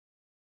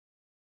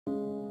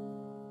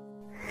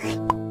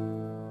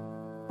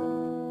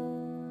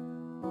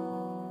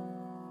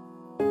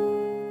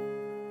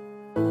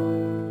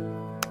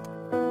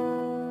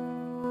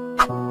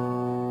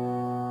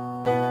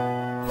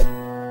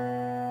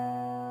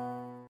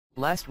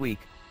Last week,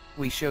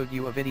 we showed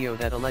you a video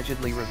that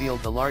allegedly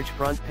revealed the large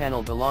front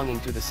panel belonging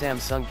to the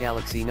Samsung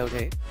Galaxy Note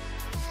 8.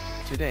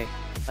 Today,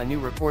 a new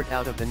report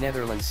out of the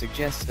Netherlands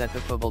suggests that the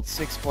phablet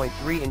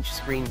 6.3-inch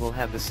screen will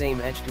have the same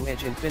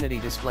edge-to-edge infinity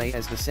display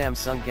as the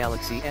Samsung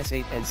Galaxy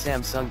S8 and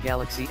Samsung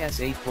Galaxy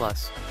S8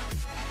 Plus.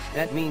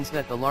 That means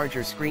that the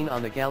larger screen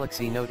on the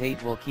Galaxy Note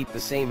 8 will keep the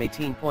same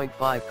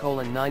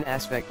 18.5:9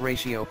 aspect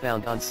ratio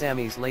found on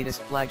Sammy's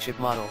latest flagship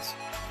models.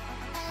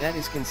 That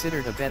is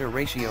considered a better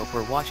ratio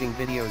for watching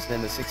videos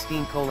than the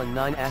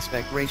 16:9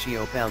 aspect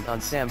ratio found on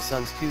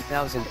Samsung's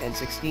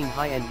 2016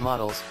 high-end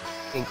models,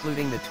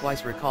 including the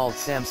twice recalled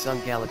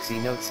Samsung Galaxy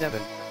Note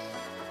 7.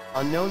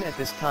 Unknown at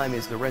this time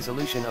is the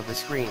resolution of the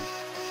screen.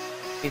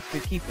 It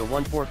could keep the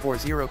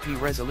 1440p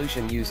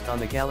resolution used on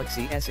the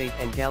Galaxy S8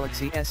 and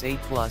Galaxy S8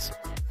 Plus,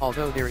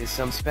 although there is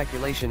some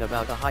speculation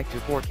about a hike to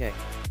 4K.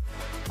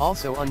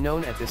 Also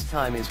unknown at this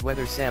time is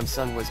whether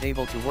Samsung was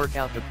able to work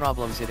out the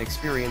problems it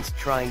experienced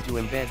trying to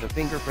embed the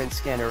fingerprint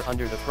scanner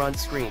under the front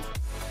screen.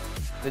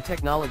 The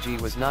technology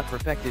was not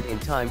perfected in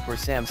time for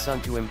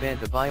Samsung to embed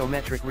the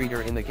biometric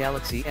reader in the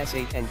Galaxy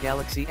S8 and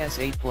Galaxy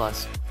S8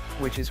 Plus,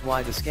 which is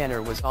why the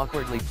scanner was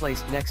awkwardly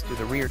placed next to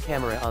the rear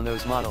camera on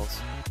those models.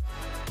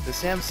 The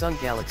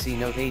Samsung Galaxy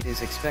Note 8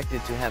 is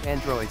expected to have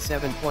Android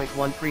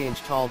 7.1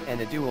 pre-installed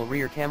and a dual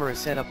rear camera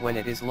setup when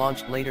it is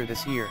launched later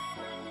this year.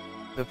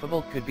 The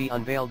phablet could be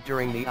unveiled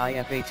during the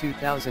IFA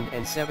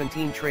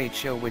 2017 trade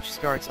show, which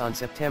starts on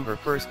September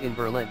 1 in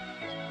Berlin.